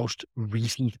in the most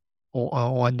recent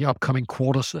or in the upcoming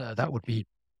quarters, that would be.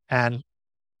 And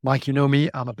Mike, you know me,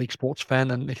 I'm a big sports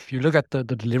fan. And if you look at the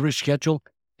delivery schedule,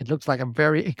 it looks like a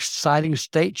very exciting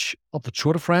stage of the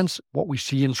Tour de France, what we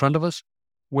see in front of us,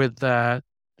 with the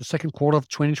second quarter of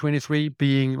 2023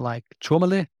 being like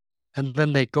Tourmalet. And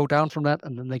then they go down from that,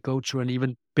 and then they go to an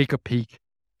even bigger peak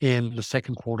in the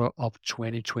second quarter of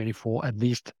 2024. At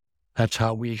least that's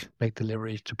how we expect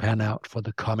deliveries to pan out for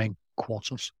the coming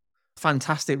quarters.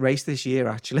 Fantastic race this year,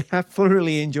 actually. I'm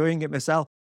thoroughly enjoying it myself.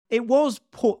 It was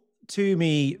put to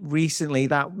me recently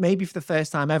that maybe for the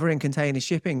first time ever in container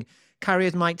shipping,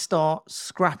 carriers might start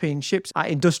scrapping ships at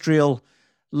industrial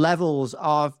levels.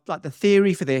 Of like, the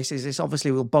theory for this is this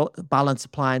obviously will balance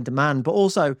supply and demand, but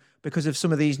also because of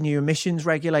some of these new emissions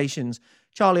regulations.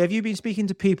 Charlie, have you been speaking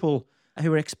to people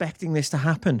who are expecting this to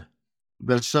happen?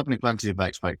 There's certainly plenty of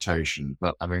expectation,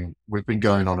 but I mean, we've been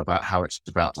going on about how it's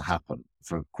about to happen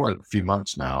for quite a few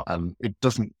months now, and it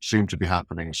doesn't seem to be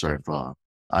happening so far.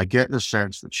 I get the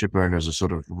sense that ship owners are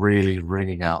sort of really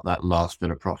wringing out that last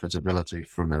bit of profitability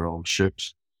from their old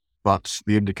ships. But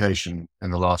the indication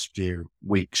in the last few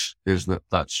weeks is that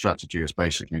that strategy is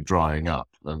basically drying up,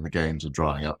 and the gains are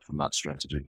drying up from that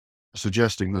strategy,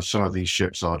 suggesting that some of these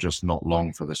ships are just not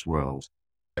long for this world.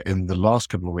 In the last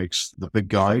couple of weeks, the big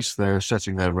guys, they're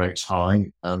setting their rates high,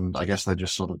 and I guess they're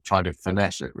just sort of trying to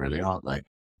finesse it, really, aren't they?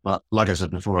 But like I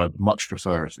said before, I'd much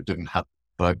prefer if it didn't happen.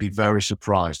 But I'd be very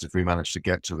surprised if we managed to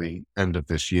get to the end of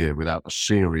this year without a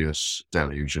serious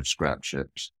deluge of scrap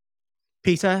ships.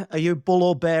 Peter, are you bull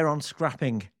or bear on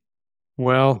scrapping?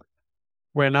 Well,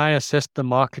 when I assessed the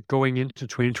market going into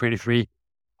 2023,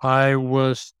 I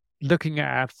was looking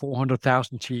at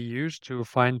 400,000 TEUs to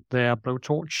find their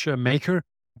blowtorch maker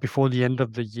before the end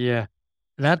of the year.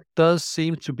 That does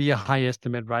seem to be a high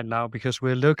estimate right now because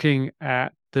we're looking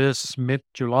at this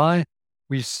mid-July.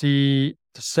 We see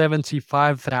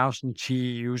 75,000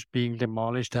 TEUs being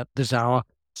demolished at this hour.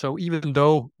 So even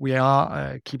though we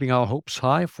are keeping our hopes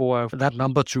high for that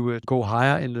number to go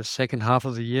higher in the second half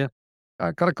of the year,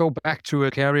 I got to go back to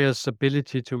a carrier's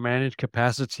ability to manage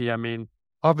capacity. I mean,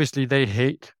 obviously they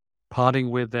hate parting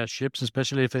with their ships,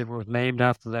 especially if they were named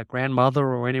after their grandmother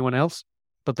or anyone else.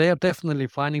 But they are definitely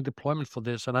finding deployment for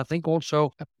this. And I think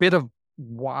also a bit of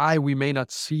why we may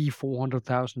not see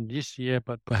 400,000 this year,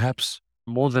 but perhaps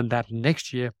more than that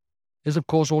next year, is of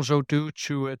course also due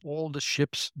to all the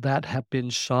ships that have been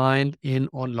signed in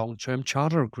on long-term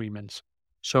charter agreements.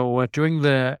 So during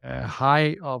the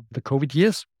high of the COVID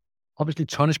years, obviously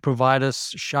tonnage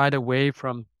providers shied away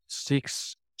from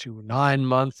 6 to 9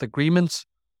 month agreements.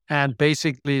 and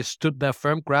basically stood their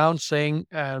firm ground saying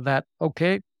that,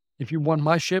 okay, if you want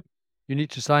my ship, you need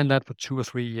to sign that for 2 or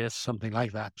 3 years, something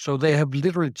like that. So they have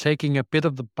literally taken a bit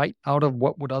of the bite out of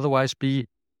what would otherwise be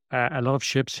a lot of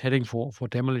ships heading for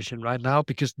demolition right now,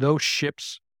 because those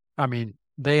ships, I mean,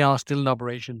 they are still in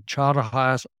operation.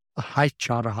 High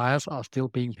charter hires are still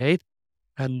being paid.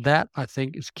 And that, I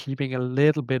think, is keeping a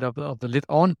little bit of the lid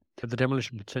on to the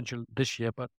demolition potential this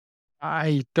year. But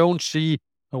I don't see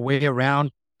a way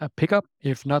around a pickup.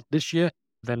 If not this year,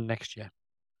 then next year.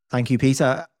 Thank you,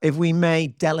 Peter. If we may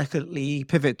delicately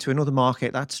pivot to another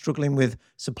market that's struggling with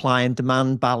supply and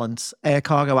demand balance, air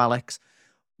cargo, Alex,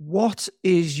 what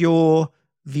is your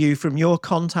view from your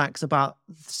contacts about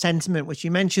sentiment, which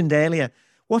you mentioned earlier?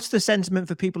 What's the sentiment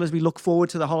for people as we look forward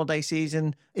to the holiday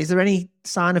season? Is there any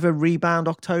sign of a rebound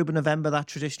October, November, that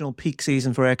traditional peak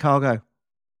season for air cargo?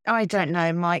 I don't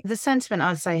know, Mike. The sentiment,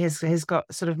 I'd say, has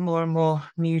got sort of more and more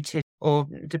muted or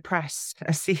depressed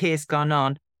as the year's gone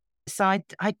on. So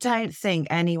I don't think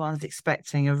anyone's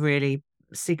expecting a really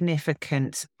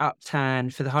significant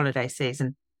upturn for the holiday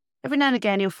season. Every now and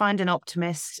again, you'll find an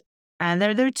optimist. And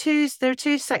there are two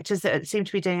sectors that seem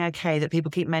to be doing okay that people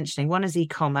keep mentioning. One is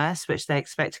e-commerce, which they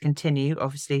expect to continue,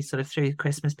 obviously, sort of through the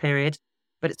Christmas period,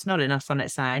 but it's not enough on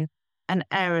its own. And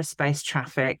aerospace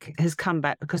traffic has come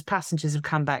back because passengers have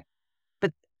come back.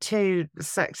 But two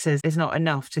sectors is not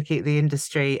enough to keep the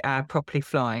industry properly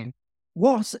flying.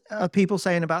 What are people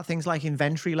saying about things like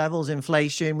inventory levels,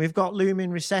 inflation? We've got looming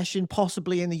recession,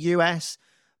 possibly in the US.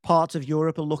 Parts of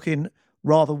Europe are looking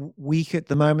rather weak at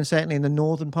the moment, certainly in the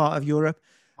northern part of Europe.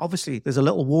 Obviously, there's a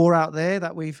little war out there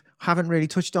that we haven't really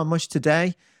touched on much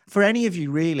today. For any of you,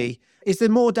 really, is there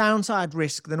more downside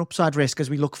risk than upside risk as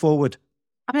we look forward?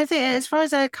 I mean, I think as far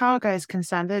as air cargo is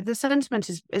concerned, the sentiment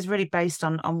is really based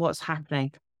on what's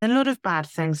happening. A lot of bad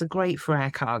things are great for air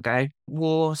cargo,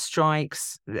 war,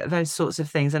 strikes, those sorts of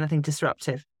things, anything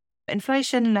disruptive.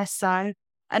 Inflation, less so.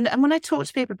 And when I talk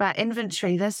to people about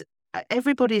inventory,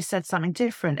 everybody said something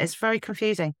different. It's very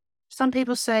confusing. Some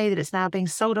people say that it's now being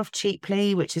sold off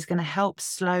cheaply, which is going to help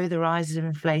slow the rise of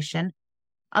inflation.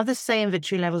 Others say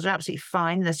inventory levels are absolutely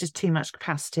fine. There's just too much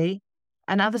capacity.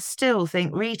 And others still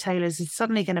think retailers are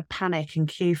suddenly going to panic in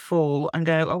Q4 and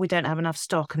go, oh, we don't have enough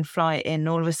stock, and fly it in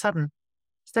all of a sudden.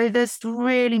 So there's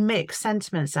really mixed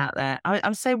sentiments out there.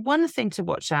 I'm saying one thing to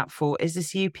watch out for is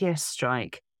this UPS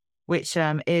strike, which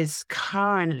is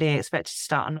currently expected to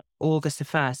start on August the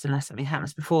 1st, unless something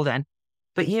happens before then.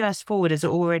 But US forwarders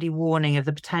are already warning of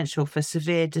the potential for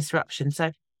severe disruption.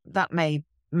 So that may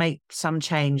make some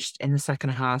change in the second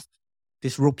half.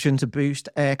 Disruption to boost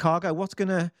air cargo. What's going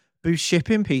to boost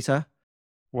shipping, Peter?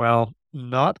 Well,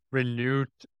 not renewed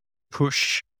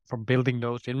push from building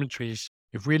those inventories.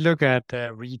 If we look at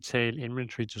the retail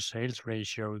inventory to sales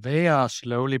ratio, they are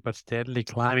slowly but steadily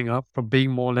climbing up from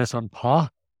being more or less on par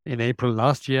in April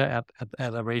last year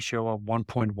at a ratio of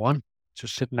 1.1 to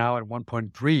sit now at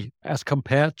 1.3 as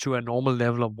compared to a normal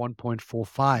level of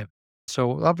 1.45.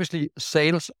 So obviously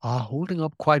sales are holding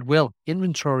up quite well.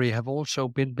 Inventory have also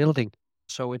been building.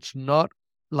 So it's not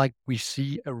like we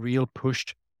see a real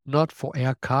push, not for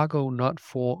air cargo, not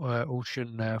for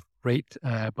ocean freight.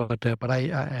 But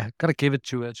I gotta give it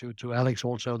to Alex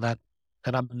also that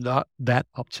I'm not that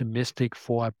optimistic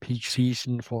for a peak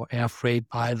season for air freight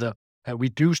either. We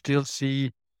do still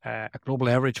see a global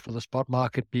average for the spot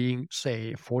market being,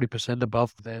 say, 40%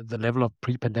 above the level of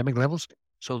pre-pandemic levels.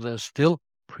 So there's still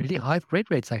pretty high freight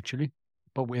rates actually,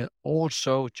 but we're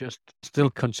also just still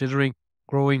considering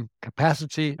growing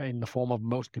capacity in the form of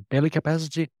mostly belly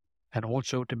capacity, and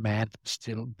also demand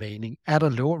still waning at a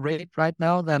lower rate right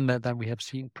now than we have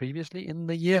seen previously in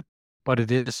the year. But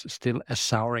it is still a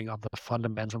souring of the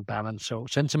fundamental balance. So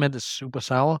sentiment is super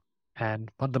sour, and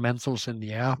fundamentals in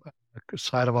the air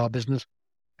side of our business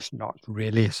is not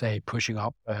really, say, pushing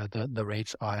up the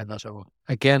rates either. So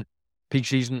again, peak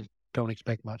season, don't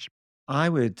expect much. I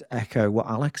would echo what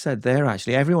Alex said there,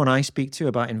 actually. Everyone I speak to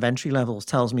about inventory levels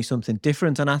tells me something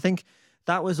different. And I think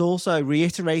that was also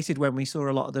reiterated when we saw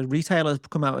a lot of the retailers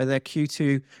come out with their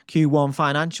Q2, Q1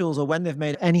 financials, or when they've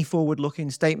made any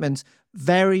forward-looking statements.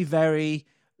 Very, very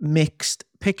mixed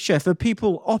picture. For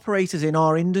people, operators in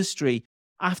our industry,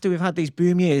 after we've had these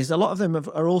boom years, a lot of them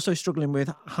are also struggling with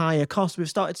higher costs. We've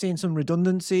started seeing some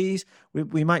redundancies.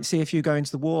 We might see a few go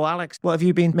into the wall. Alex, what have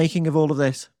you been making of all of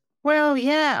this? Well,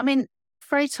 yeah, I mean,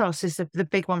 Freightos is the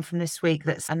big one from this week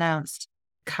that's announced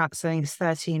cuts. I think it's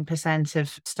 13%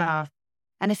 of staff.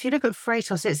 And if you look at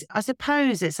Freightos, I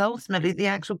suppose it's ultimately the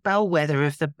actual bellwether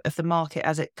of the market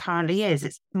as it currently is.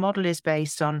 Its model is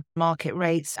based on market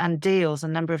rates and deals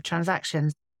and number of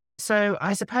transactions. So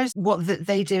I suppose what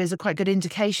they do is a quite good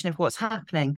indication of what's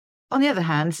happening. On the other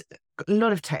hand, a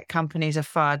lot of tech companies have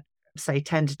fired, say,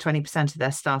 10 to 20% of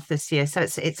their staff this year. So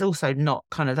it's also not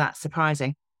kind of that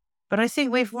surprising. But I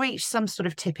think we've reached some sort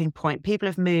of tipping point. People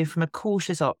have moved from a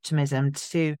cautious optimism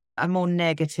to a more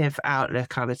negative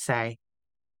outlook, I would say.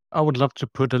 I would love to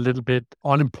put a little bit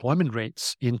unemployment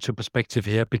rates into perspective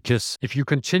here, because if you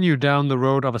continue down the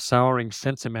road of a souring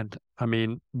sentiment, I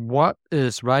mean, what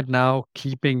is right now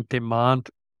keeping demand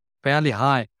fairly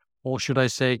high, or should I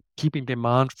say keeping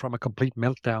demand from a complete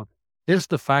meltdown, is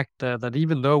the fact that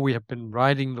even though we have been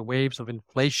riding the waves of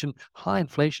inflation, high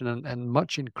inflation and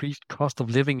much increased cost of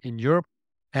living in Europe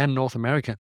and North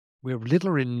America, we've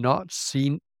literally not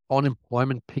seen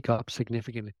unemployment pick up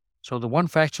significantly. So the one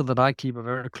factor that I keep a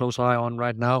very close eye on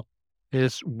right now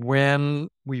is when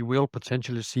we will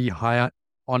potentially see higher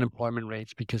unemployment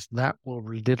rates, because that will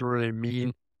literally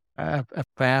mean a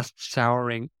fast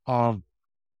souring of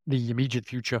the immediate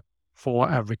future for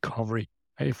a recovery.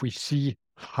 If we see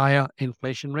higher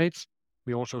inflation rates,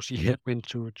 we also see headwind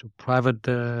to private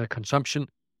consumption.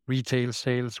 Retail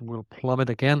sales will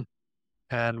plummet again,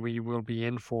 and we will be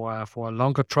in for a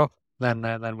longer trough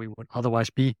than we would otherwise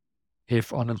be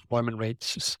if unemployment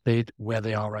rates stayed where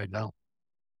they are right now.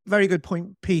 Very good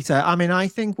point, Peter. I mean, I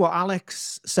think what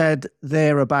Alex said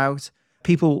there about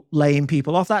people laying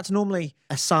people off, that's normally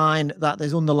a sign that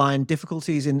there's underlying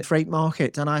difficulties in the freight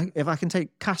market. And if I can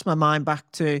cast my mind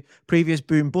back to previous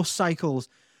boom bust cycles,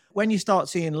 when you start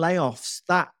seeing layoffs,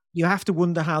 that you have to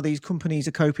wonder how these companies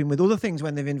are coping with other things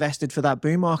when they've invested for that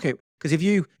boom market. Because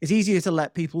it's easier to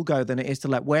let people go than it is to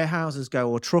let warehouses go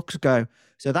or trucks go.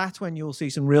 So that's when you'll see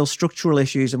some real structural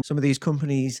issues and some of these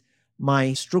companies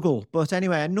might struggle. But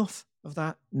anyway, enough of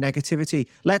that negativity.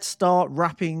 Let's start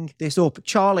wrapping this up.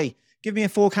 Charlie, give me a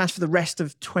forecast for the rest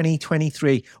of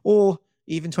 2023 or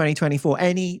even 2024.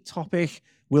 Any topic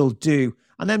will do.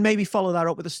 And then maybe follow that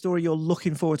up with a story you're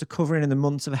looking forward to covering in the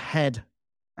months ahead.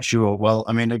 Sure. Well,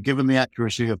 I mean, given the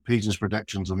accuracy of Peter's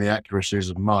predictions and the accuracies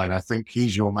of mine, I think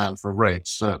he's your man for rates,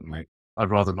 certainly.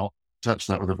 I'd rather not touch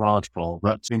that with a barge pole.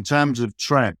 But in terms of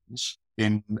trends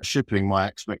in shipping, my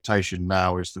expectation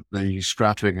now is that the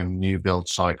scrapping and new build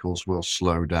cycles will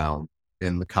slow down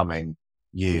in the coming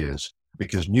years,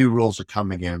 because new rules are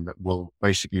coming in that will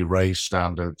basically raise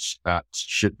standards at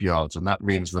shipyards. And that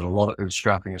means that a lot of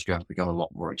scrapping is going to become a lot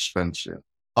more expensive.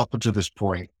 Up until this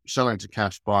point, selling to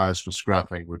cash buyers for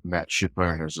scrapping would net ship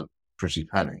owners a pretty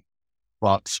penny.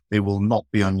 But it will not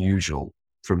be unusual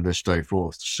from this day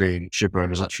forth to see ship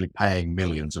owners actually paying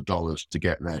millions of dollars to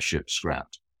get their ships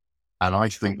scrapped. And I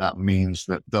think that means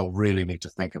that they'll really need to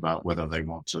think about whether they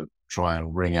want to try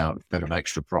and wring out a bit of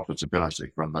extra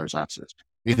profitability from those assets,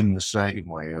 in the same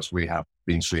way as we have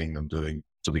been seeing them doing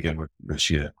to begin with this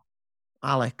year.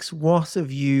 Alex, what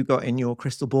have you got in your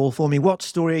crystal ball for me? What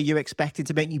story are you expecting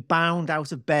to make you bound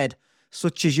out of bed,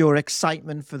 such as your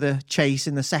excitement for the chase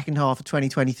in the second half of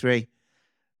 2023?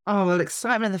 Oh, well,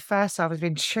 excitement in the first half has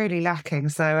been truly lacking.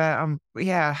 So,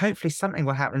 hopefully something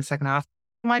will happen in the second half.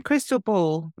 My crystal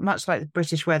ball, much like the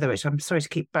British weather, which I'm sorry to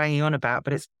keep banging on about,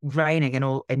 but it's raining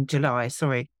in July,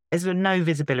 is with no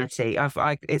visibility.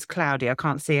 It's cloudy. I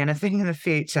can't see anything in the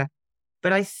future.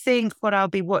 But I think what I'll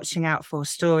be watching out for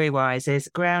story-wise is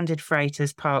grounded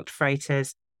freighters, parked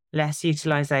freighters, less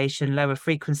utilization, lower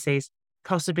frequencies,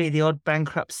 possibly the odd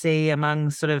bankruptcy among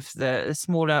sort of the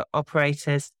smaller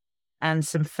operators, and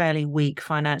some fairly weak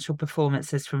financial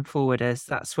performances from forwarders.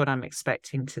 That's what I'm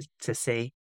expecting to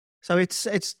see. So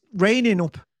it's raining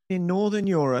up in Northern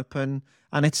Europe and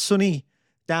it's sunny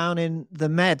down in the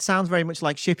Med. Sounds very much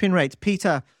like shipping rates.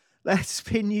 Peter, let's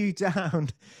pin you down.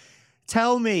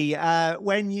 Tell me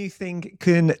when you think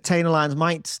container lines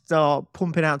might start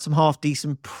pumping out some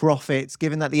half-decent profits,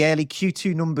 given that the early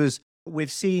Q2 numbers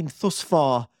we've seen thus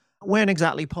far weren't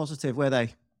exactly positive, were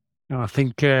they? I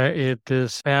think it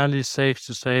is fairly safe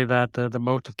to say that the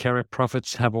motor carrier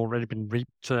profits have already been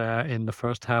reaped in the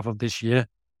first half of this year.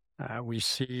 We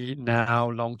see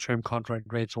now long-term contract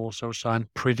rates also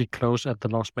signed pretty close at the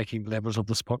loss-making levels of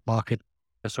the spot market.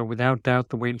 So without doubt,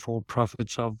 the windfall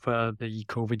profits of the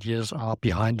COVID years are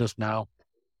behind us now.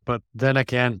 But then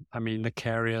again, I mean, the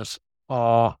carriers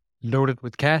are loaded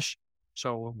with cash.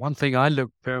 So one thing I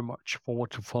look very much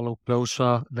forward to follow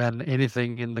closer than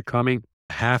anything in the coming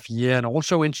half year and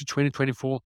also into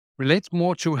 2024 relates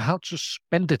more to how to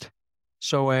spend it.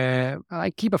 So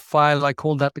I keep a file, I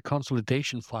call that the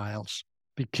consolidation files,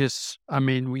 because, I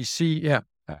mean, we see,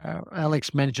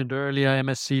 Alex mentioned earlier,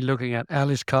 MSC looking at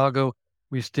Alice Cargo.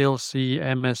 We still see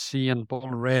MSC and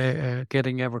Bolloré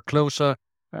getting ever closer.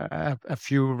 A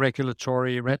few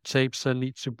regulatory red tapes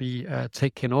need to be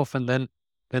taken off, and then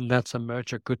that's a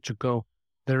merger good to go.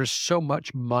 there is so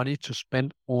much money to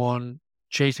spend on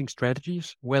chasing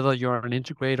strategies, whether you're an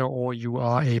integrator or you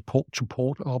are a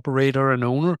port-to-port operator and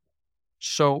owner.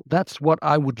 So that's what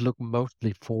I would look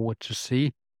mostly forward to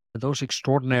see. Those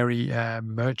extraordinary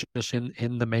mergers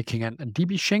in the making. And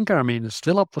DB Schenker, I mean, is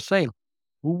still up for sale.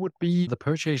 Who would be the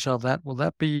purchaser of that? Will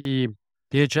that be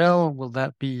DHL? Will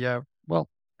that be, a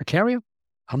carrier?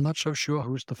 I'm not so sure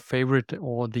who's the favorite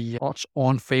or the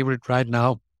odds-on favorite right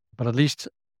now, but at least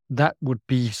that would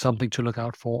be something to look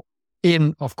out for.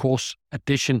 In, of course,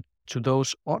 addition to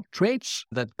those odd trades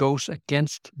that goes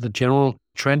against the general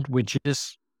trend, which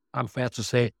is, I'm fair to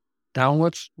say,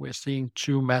 downwards. We're seeing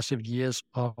 2 massive years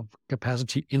of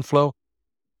capacity inflow.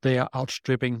 They are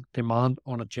outstripping demand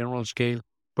on a general scale,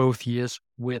 both years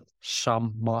with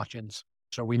some margins.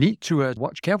 So we need to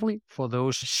watch carefully for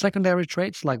those secondary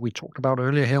trades like we talked about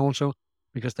earlier here also,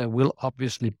 because there will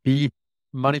obviously be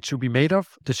money to be made of,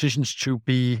 decisions to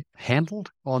be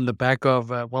handled on the back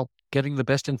of, getting the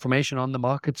best information on the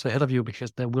markets ahead of you,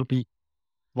 because there will be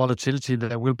volatility,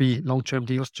 there will be long-term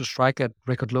deals to strike at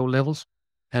record low levels.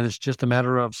 And it's just a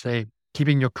matter of, say,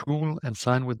 keeping your cool and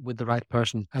sign with the right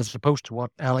person, as opposed to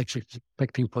what Alex is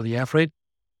expecting for the air freight.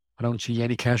 I don't see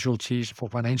any casualties for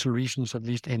financial reasons, at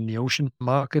least in the ocean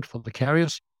market for the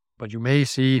carriers. But you may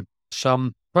see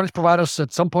some tonnage providers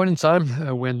at some point in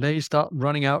time when they start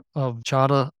running out of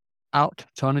charter out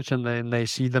tonnage and then they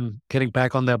see them getting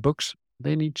back on their books.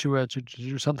 They need to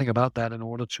do something about that in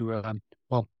order to,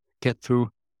 get through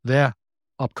their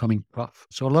upcoming rough.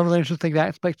 So a lot of interesting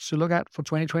aspects to look at for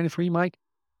 2023, Mike.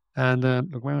 And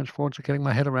look very much forward to getting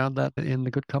my head around that in the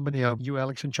good company of you,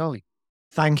 Alex, and Charlie.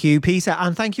 Thank you, Peter.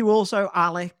 And thank you also,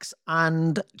 Alex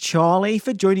and Charlie,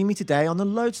 for joining me today on the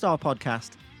Lodestar podcast.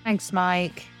 Thanks,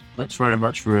 Mike. Thanks very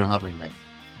much for having me.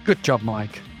 Good job,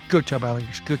 Mike. Good job,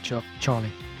 Alex. Good job,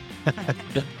 Charlie.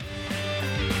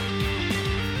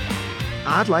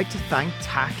 I'd like to thank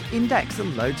TAC Index, the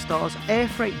Lodestar's air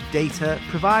freight data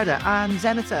provider, and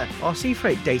Zenita, our sea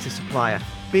freight data supplier.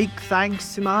 Big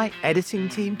thanks to my editing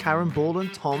team, Karen Ball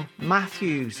and Tom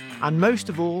Matthews. And most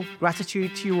of all,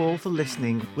 gratitude to you all for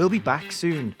listening. We'll be back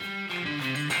soon.